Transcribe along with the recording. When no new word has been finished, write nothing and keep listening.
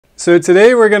So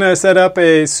today we're going to set up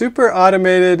a super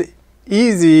automated,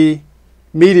 easy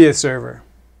media server.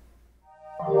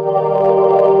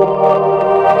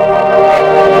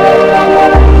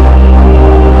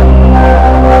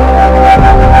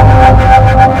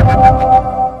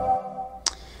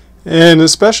 And a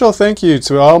special thank you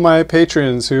to all my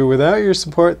patrons who, without your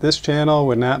support, this channel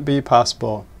would not be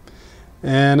possible.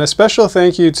 And a special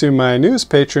thank you to my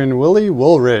newest patron, Willie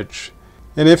Woolridge.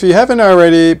 And if you haven't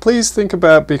already, please think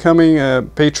about becoming a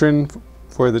patron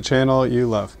for the channel you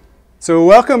love. So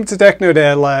welcome to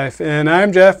TechnoDadLife, and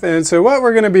I'm Jeff. And so what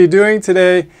we're going to be doing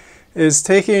today is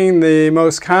taking the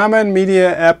most common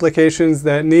media applications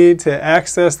that need to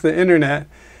access the internet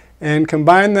and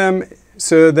combine them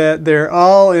so that they're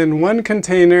all in one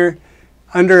container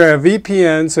under a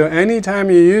VPN, so anytime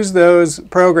you use those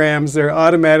programs, they're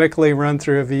automatically run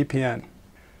through a VPN.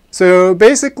 So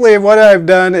basically what I've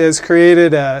done is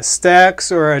created a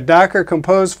stacks or a Docker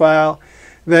Compose file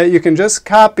that you can just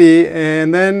copy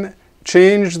and then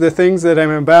change the things that I'm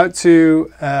about to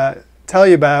tell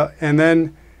you about, and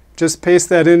then just paste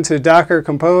that into Docker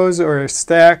Compose or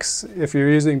stacks if you're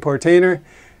using Portainer,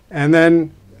 and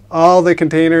then all the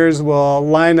containers will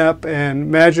line up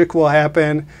and magic will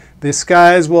happen. The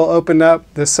skies will open up,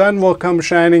 the sun will come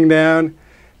shining down,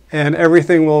 and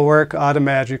everything will work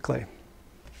automatically.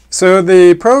 So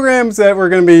the programs that we're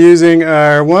going to be using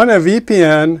are one, a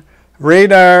VPN,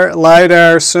 Radarr,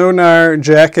 Lidarr, Sonarr,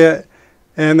 Jacket,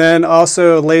 and then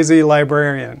also Lazy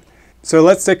Librarian. So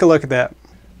let's take a look at that.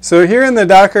 So here in the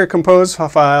Docker Compose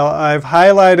file, I've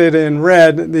highlighted in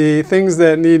red the things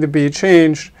that need to be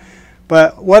changed.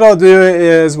 But what I'll do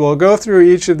is we'll go through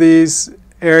each of these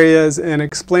areas and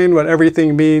explain what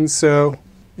everything means so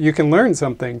you can learn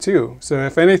something too. So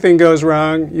if anything goes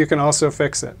wrong, you can also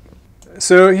fix it.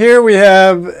 So here we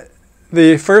have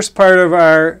the first part of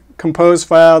our Compose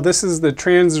file. This is the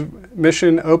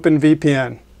transmission open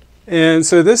VPN. And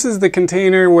so this is the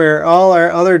container where all our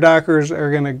other Dockers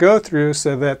are going to go through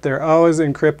so that they're always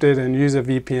encrypted and use a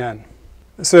VPN.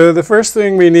 So the first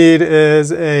thing we need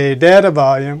is a data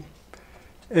volume.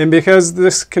 And because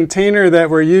this container that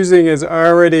we're using is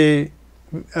already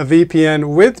a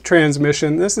VPN with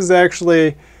transmission, this is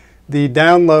actually the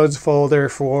downloads folder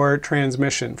for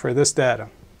transmission for this data.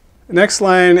 Next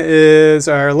line is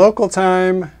our local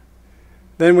time.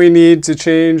 Then we need to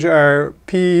change our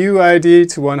PU ID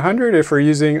to 100 if we're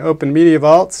using Open Media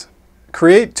Vault.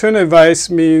 Create tune device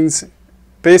means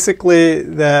basically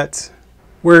that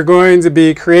we're going to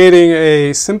be creating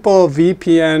a simple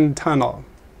VPN tunnel.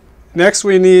 Next,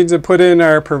 we need to put in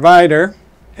our provider.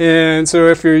 And so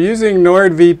if you're using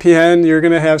NordVPN, you're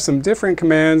going to have some different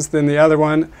commands than the other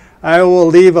one. I will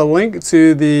leave a link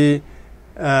to the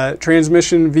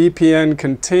transmission VPN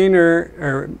container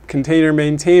or container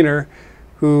maintainer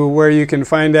where you can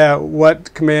find out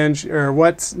what command or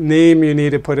what name you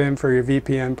need to put in for your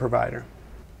VPN provider.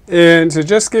 And to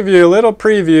just give you a little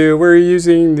preview, we're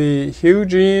using the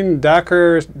Hugin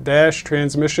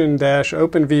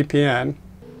Docker-transmission-OpenVPN.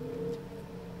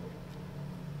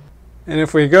 And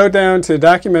if we go down to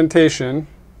documentation,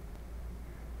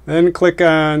 then click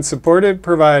on supported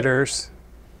providers,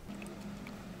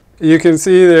 you can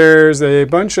see there's a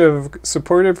bunch of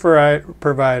supported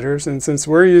providers. And since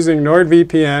we're using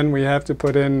NordVPN, we have to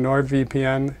put in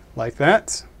NordVPN like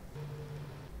that.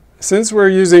 Since we're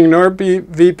using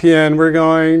NordVPN, we're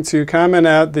going to comment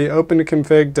out the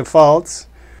OpenConfig defaults.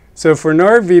 So for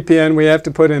NordVPN, we have to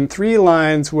put in 3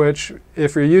 lines, which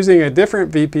if you're using a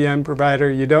different VPN provider,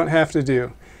 you don't have to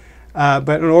do.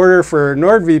 But in order for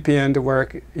NordVPN to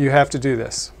work, you have to do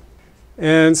this.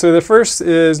 And so the first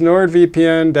is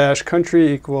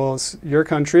NordVPN-country equals your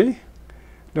country.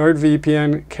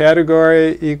 NordVPN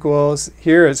category equals,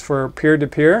 here it's for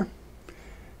peer-to-peer.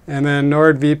 And then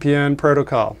NordVPN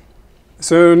protocol.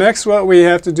 So next what we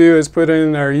have to do is put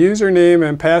in our username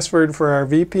and password for our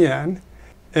VPN.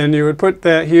 And you would put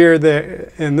that here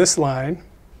in this line.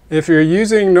 If you're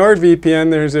using NordVPN,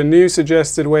 there's a new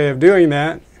suggested way of doing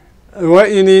that.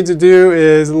 What you need to do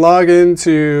is log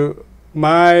into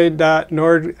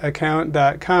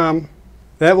my.nordaccount.com.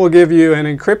 That will give you an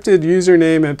encrypted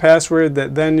username and password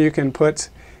that then you can put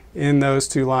in those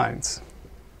 2 lines.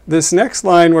 This next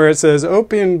line where it says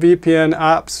OpenVPN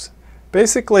ops,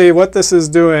 basically what this is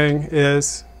doing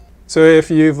is, so if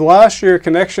you've lost your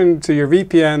connection to your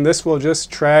VPN, this will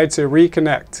just try to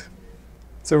reconnect.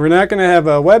 So we're not going to have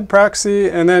a web proxy.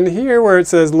 And then here where it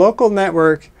says local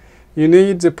network, you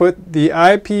need to put the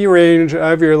IP range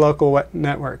of your local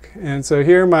network. And so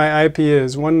here my IP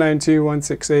is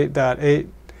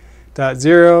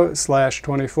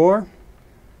 192.168.8.0/24.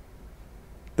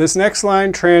 This next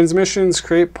line, transmissions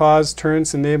create pause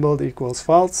turns enabled equals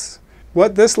false.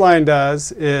 What this line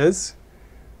does is,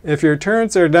 if your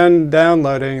turns are done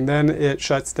downloading, then it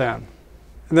shuts down.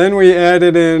 And then we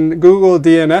added in Google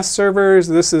DNS servers.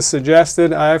 This is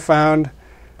suggested. I found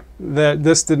that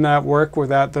this did not work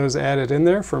without those added in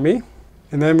there for me.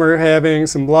 And then we're having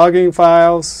some blogging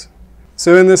files.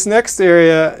 So in this next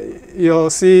area, you'll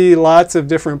see lots of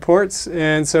different ports.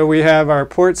 And so we have our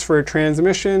ports for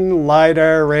transmission,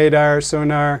 Lidarr, Radarr,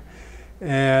 Sonarr,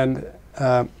 and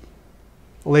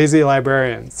Lazy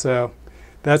Librarian. So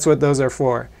that's what those are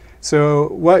for. So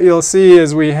what you'll see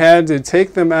is we had to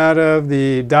take them out of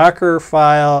the Docker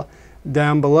file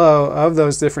down below of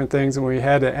those different things, and we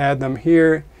had to add them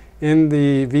here in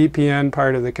the VPN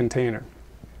part of the container.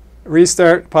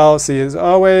 Restart policy as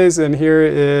always, and here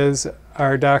is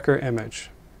our Docker image.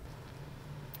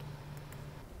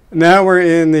 Now we're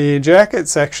in the jacket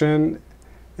section,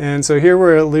 and so here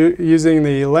we're using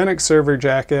the Linux server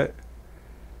jacket,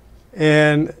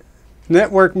 and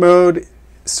network mode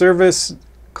service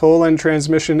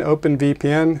 :transmission open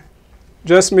VPN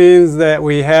just means that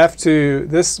we have to,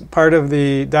 this part of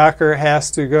the Docker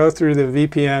has to go through the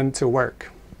VPN to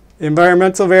work.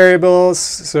 Environmental variables,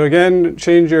 so again,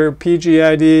 change your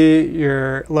PGID,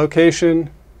 your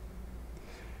location.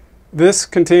 This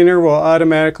container will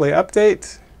automatically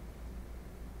update.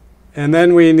 And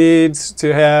then we need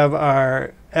to have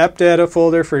our app data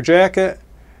folder for jacket,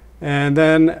 and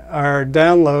then our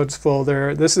downloads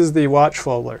folder. This is the watch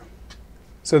folder.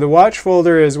 So the watch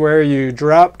folder is where you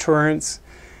drop torrents,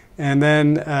 and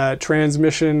then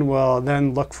transmission will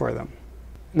then look for them.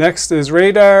 Next is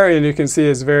Radarr, and you can see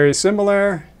it's very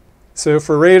similar. So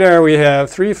for Radarr, we have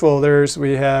 3 folders.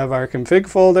 We have our config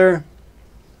folder,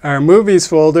 our movies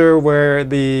folder where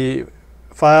the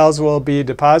files will be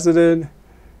deposited,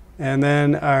 and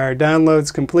then our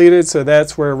downloads completed, so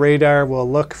that's where Radarr will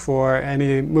look for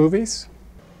any movies.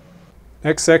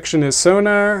 Next section is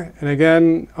Sonarr, and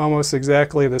again, almost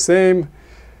exactly the same.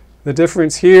 The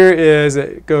difference here is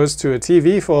it goes to a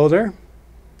TV folder.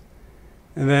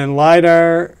 And then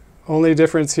Lidarr, only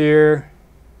difference here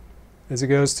is it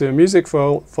goes to a music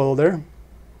folder.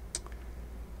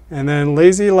 And then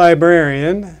Lazy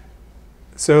Librarian.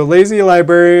 So Lazy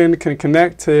Librarian can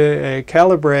connect to a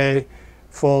Calibre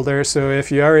folder, so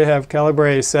if you already have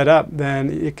Calibre set up, then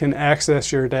it can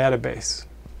access your database.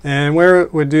 And where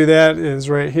it would do that is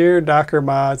right here, Docker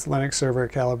mods, Linux server,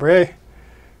 Calibre.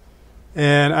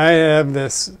 And I have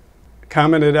this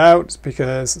commented out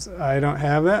because I don't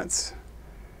have that.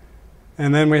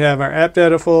 And then we have our app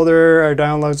data folder, our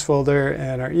downloads folder,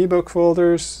 and our ebook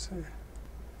folders.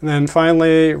 And then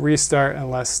finally, restart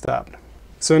unless stopped.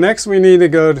 So next we need to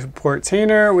go to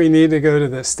Portainer. We need to go to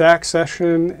the stack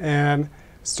session and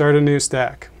start a new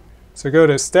stack. So go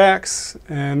to stacks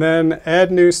and then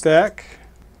add new stack.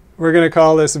 We're going to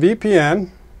call this VPN.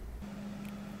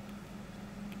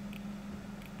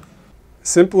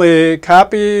 Simply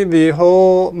copy the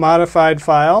whole modified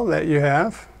file that you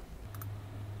have,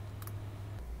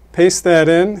 paste that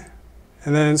in,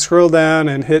 and then scroll down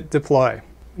and hit deploy.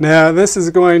 Now this is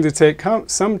going to take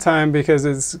some time because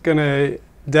it's going to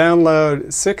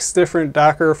download 6 different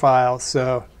Docker files,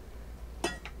 so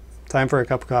time for a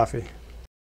cup of coffee.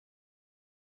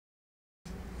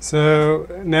 So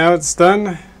now it's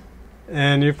done,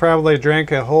 and you probably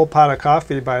drank a whole pot of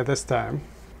coffee by this time.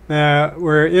 Now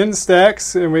we're in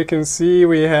stacks, and we can see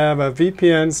we have a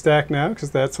VPN stack now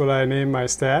because that's what I named my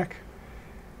stack.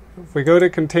 If we go to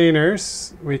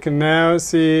containers, we can now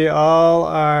see all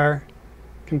our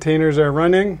containers are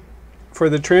running. For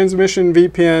the transmission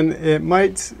VPN, it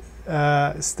might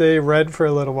stay red for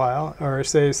a little while, or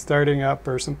say starting up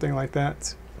or something like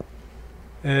that.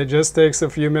 It just takes a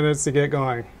few minutes to get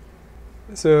going.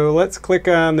 So let's click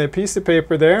on the piece of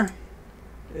paper there,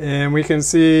 and we can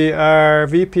see our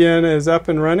VPN is up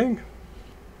and running.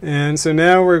 And so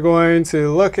now we're going to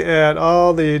look at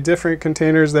all the different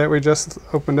containers that we just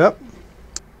opened up.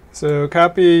 So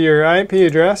copy your IP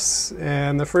address,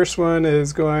 and the first one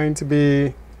is going to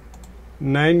be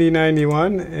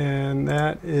 9091, and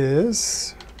that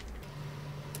is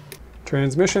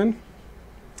transmission.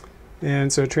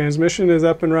 And so transmission is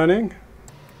up and running.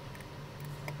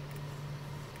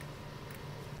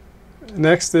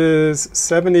 Next is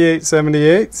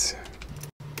 7878,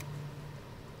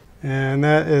 and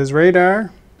that is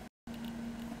Radarr.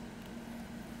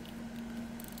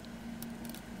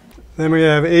 Then we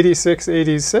have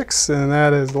 8686, and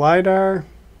that is Lidarr.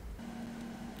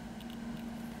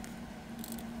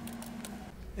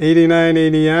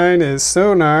 8989 is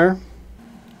Sonarr.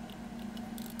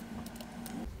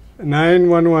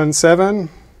 9117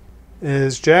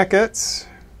 is Jackets.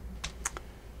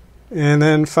 And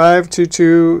then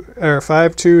 522 or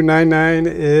 5299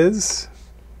 is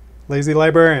Lazy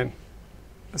Librarian.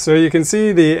 So you can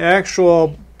see the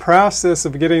actual process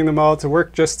of getting them all to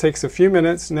work just takes a few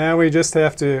minutes. Now we just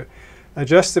have to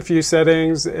adjust a few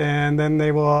settings, and then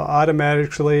they will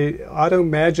automatically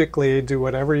do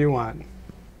whatever you want.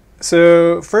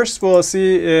 So first we'll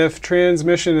see if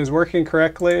transmission is working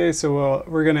correctly. So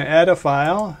we're going to add a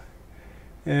file.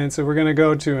 And so we're going to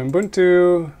go to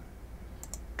Ubuntu,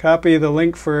 copy the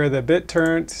link for the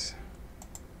BitTorrent,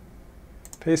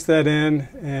 paste that in,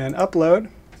 and upload.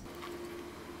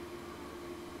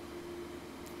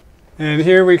 And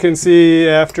here we can see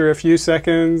after a few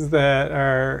seconds that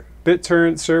our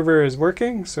BitTorrent server is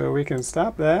working, so we can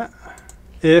stop that.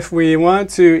 If we want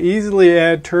to easily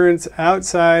add torrents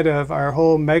outside of our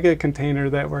whole mega container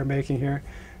that we're making here,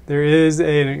 there is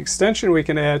an extension we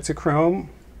can add to Chrome.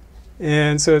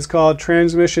 And so it's called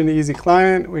Transmission Easy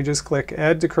Client. We just click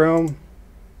Add to Chrome,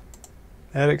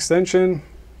 Add Extension,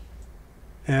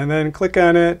 and then click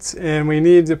on it. And we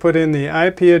need to put in the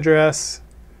IP address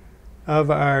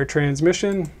of our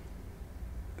transmission.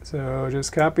 So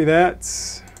just copy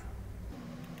that,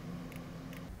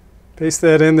 paste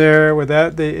that in there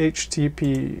without the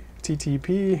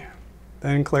HTTP,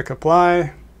 then click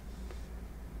Apply.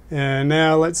 And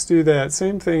now let's do that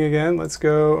same thing again. Let's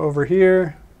go over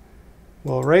here.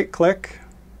 We'll right click,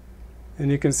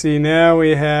 and you can see now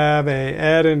we have a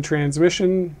add in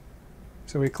transmission.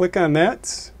 So we click on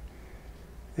that,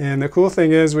 and the cool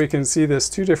thing is we can see this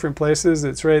two different places.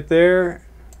 It's right there,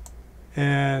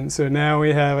 and so now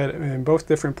we have it in both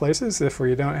different places if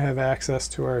we don't have access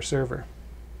to our server.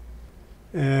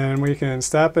 And we can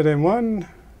stop it in one,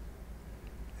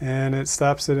 and it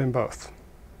stops it in both.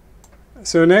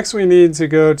 So next we need to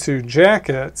go to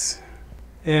Jacket.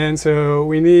 And so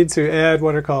we need to add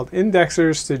what are called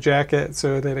indexers to Jacket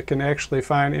so that it can actually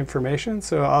find information.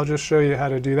 So I'll just show you how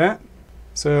to do that.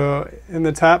 So in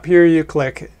the top here you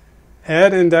click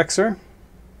Add Indexer.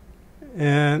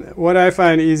 And what I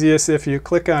find easiest, if you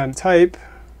click on Type,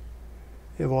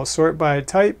 it will sort by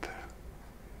type.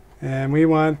 And we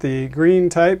want the green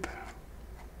type.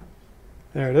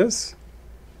 There it is.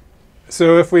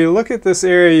 So if we look at this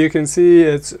area, you can see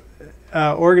it's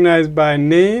organized by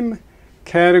name,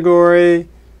 category,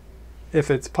 if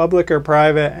it's public or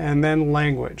private, and then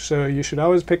language. So you should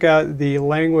always pick out the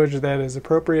language that is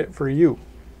appropriate for you.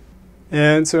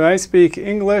 And so I speak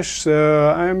English,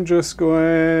 so I'm just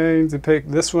going to pick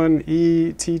this one,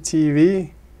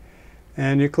 ETTV.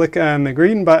 And you click on the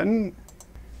green button,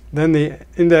 then the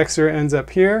indexer ends up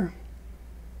here.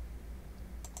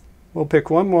 We'll pick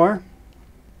one more,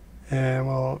 and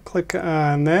we'll click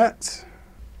on that.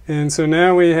 And so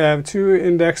now we have two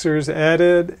indexers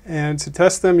added, and to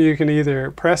test them you can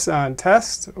either press on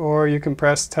Test or you can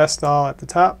press Test All at the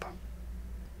top.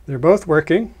 They're both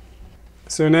working.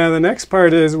 So now the next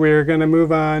part is we're going to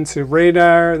move on to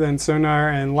Radarr, then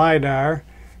Sonarr and Lidarr,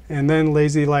 and then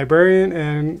Lazy Librarian,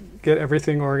 and get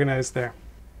everything organized there.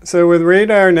 So with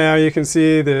Radarr now you can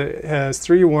see that it has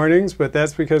 3 warnings, but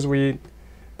that's because we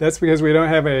don't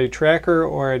have a tracker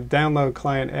or a download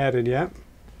client added yet.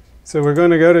 So we're going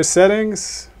to go to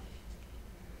Settings,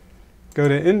 go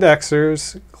to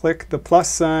Indexers, click the plus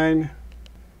sign,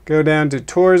 go down to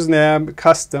TorsNab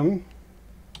Custom,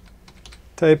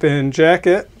 type in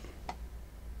Jacket,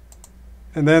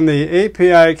 and then the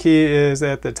API key is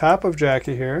at the top of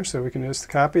Jacket here, so we can just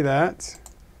copy that,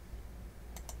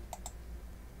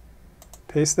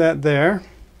 paste that there.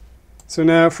 So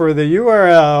now for the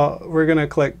URL, we're going to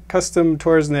click Custom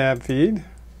TorsNab Feed.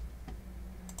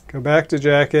 Go back to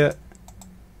Jacket,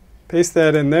 paste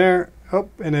that in there. Oh,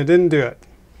 and it didn't do it.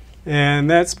 And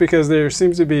that's because there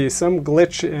seems to be some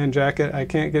glitch in Jacket. I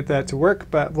can't get that to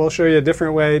work, but we'll show you a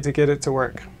different way to get it to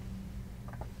work.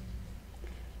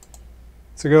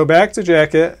 So go back to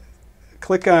Jacket,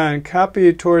 click on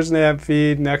Copy TorsNab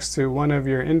Feed next to one of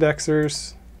your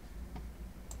indexers.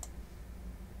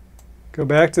 Go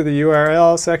back to the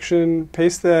URL section,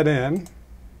 paste that in.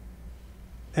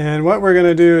 And what we're going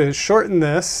to do is shorten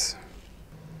this.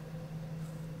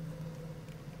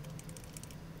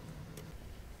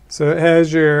 So it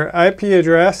has your IP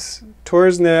address,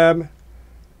 TorsNab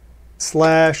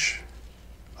 /all,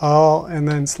 and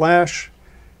then /.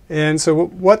 And so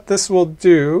what this will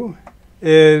do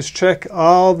is check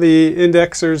all the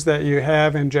indexers that you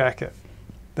have in Jacket.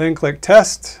 Then click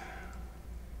Test.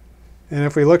 And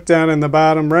if we look down in the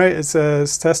bottom right, it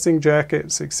says Testing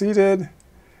Jacket Succeeded.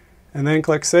 And then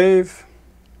click Save.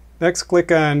 Next,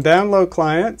 click on Download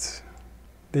Client,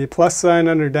 the plus sign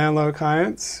under Download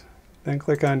Clients. Then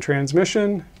click on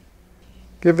Transmission.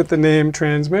 Give it the name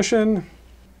Transmission.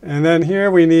 And then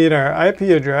here we need our IP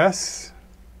address.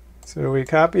 So we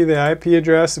copy the IP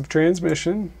address of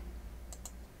transmission.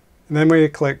 And then we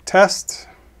click test.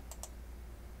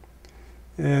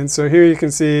 And so here you can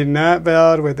see not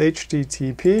valid with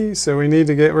HTTP. So we need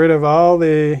to get rid of all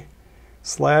the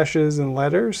slashes and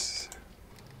letters.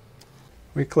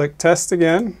 We click test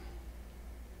again.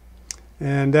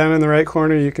 And down in the right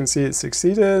corner you can see it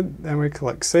succeeded. Then we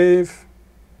click save.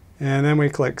 And then we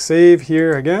click save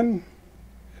here again.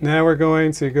 Now we're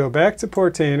going to go back to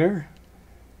Portainer.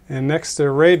 And next to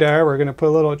Radarr we're going to put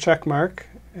a little check mark.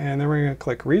 And then we're going to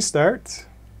click restart.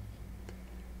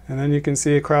 And then you can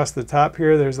see across the top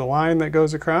here there's a line that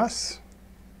goes across.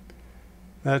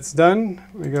 That's done.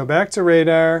 We go back to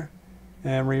Radarr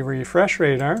and we refresh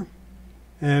Radarr.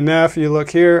 And now if you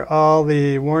look here, all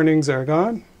the warnings are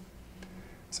gone.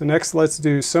 So next let's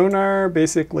do Sonarr,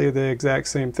 basically the exact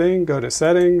same thing. Go to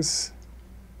settings,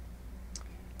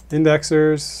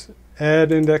 indexers, add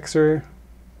indexer,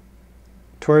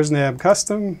 TorsNab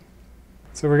custom.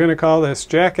 So we're going to call this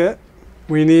jacket.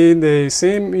 We need the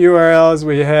same URL as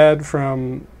we had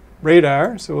from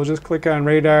Radarr. So we'll just click on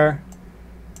Radarr,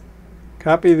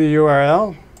 copy the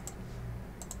URL,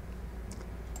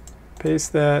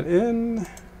 paste that in,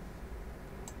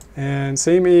 and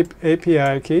same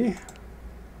API key.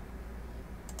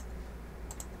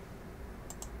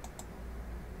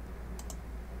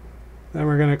 Then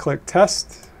we're going to click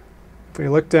test. If we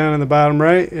look down in the bottom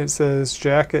right, it says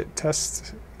jacket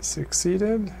test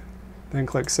succeeded. Then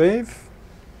click save.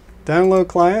 Download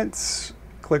clients,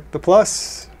 click the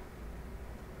plus.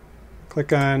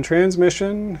 Click on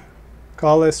transmission,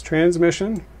 call this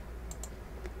transmission.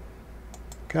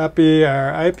 Copy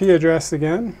our IP address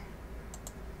again.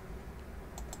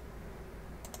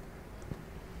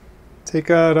 Take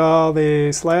out all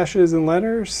the slashes and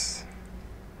letters.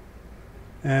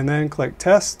 And then click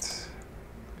test,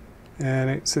 and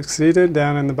it succeeded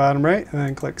down in the bottom right, and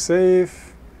then click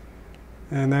save,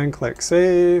 and then click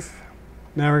save.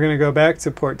 Now we're going to go back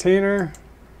to Portainer,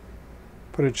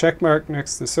 put a check mark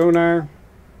next to Sonarr,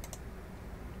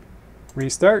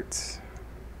 restart,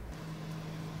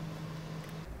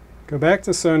 go back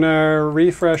to Sonarr,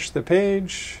 refresh the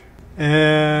page,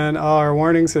 and all our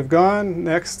warnings have gone.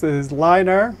 Next is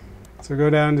Lidarr, so go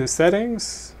down to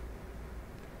settings,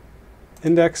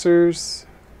 indexers,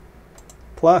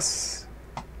 plus,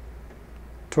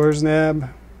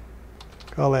 TorsNab,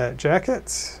 call that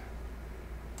jacket.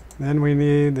 Then we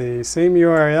need the same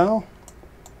URL.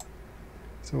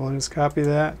 So we'll just copy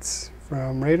that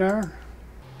from Radarr.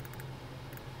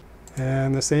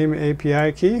 And the same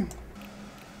API key.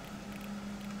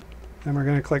 Then we're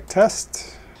going to click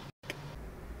test.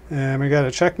 And we got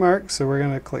a check mark, so we're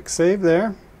going to click save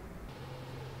there.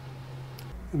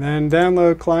 And then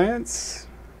download clients,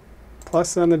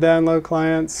 plus on the download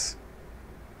clients,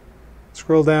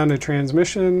 scroll down to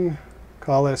transmission,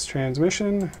 call this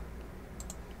transmission,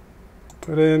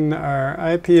 put in our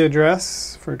IP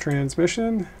address for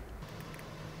transmission,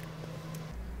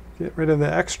 get rid of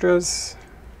the extras,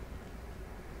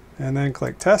 and then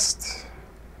click test.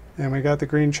 And we got the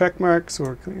green check mark, so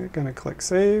we're going to click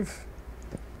save.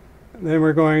 And then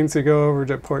we're going to go over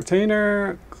to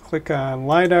Portainer, click on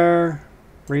Lidarr,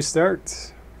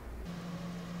 restart.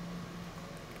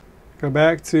 Go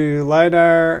back to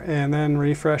Lidarr and then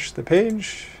refresh the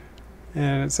page.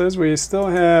 And it says we still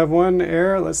have one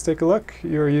error. Let's take a look.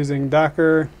 You're using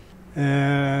Docker.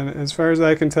 And as far as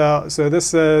I can tell, so this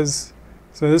says,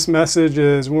 so this message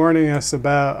is warning us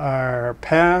about our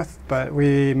path, but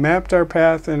we mapped our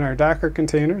path in our Docker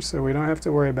container, so we don't have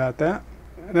to worry about that.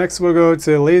 Next we'll go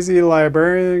to Lazy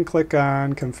Librarian, click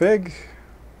on Config.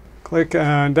 Click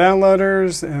on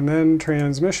downloaders and then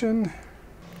transmission.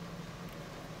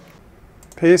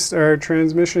 Paste our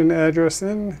transmission address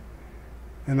in,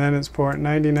 and then it's port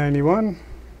 9091.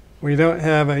 We don't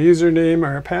have a username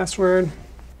or a password.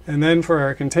 And then for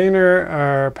our container,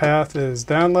 our path is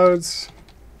downloads.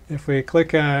 If we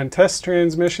click on test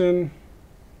transmission,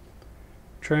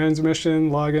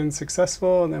 login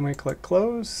successful, and then we click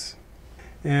close.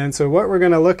 And so what we're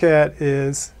going to look at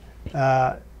is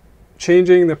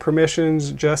changing the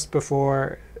permissions just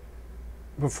before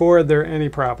there are any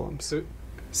problems. So,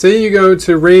 say you go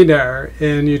to Radarr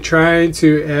and you try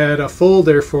to add a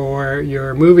folder for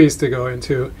your movies to go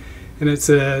into, and it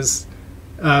says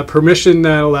permission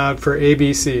not allowed for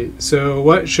ABC. So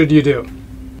what should you do?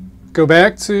 Go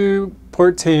back to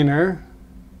Portainer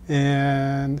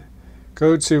and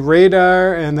go to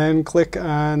Radarr and then click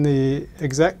on the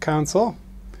exec console.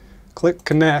 Click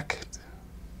connect.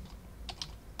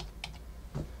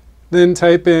 Then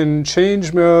type in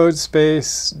change mode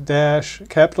space dash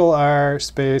capital R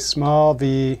space small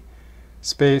v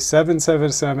space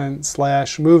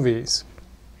 777/movies.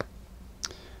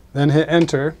 Then hit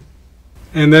enter.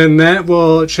 And then that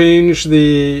will change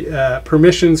the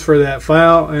permissions for that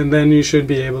file, and then you should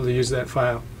be able to use that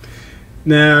file.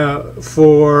 Now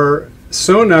for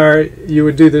Sonarr, you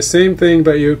would do the same thing,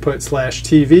 but you would put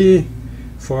 /TV.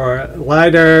 For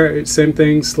Lidarr, same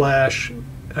thing,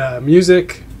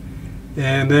 /music.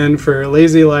 And then for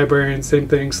Lazy Librarian, same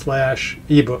thing,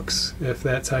 /ebooks, if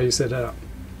that's how you set it up.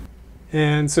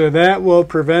 And so that will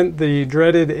prevent the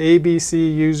dreaded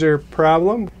ABC user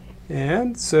problem.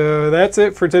 And so that's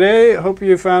it for today. Hope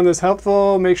you found this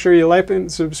helpful. Make sure you like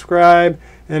and subscribe.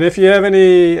 And if you have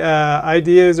any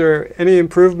ideas or any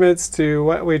improvements to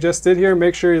what we just did here,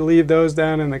 make sure you leave those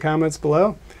down in the comments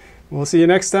below. We'll see you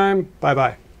next time.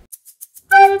 Bye-bye.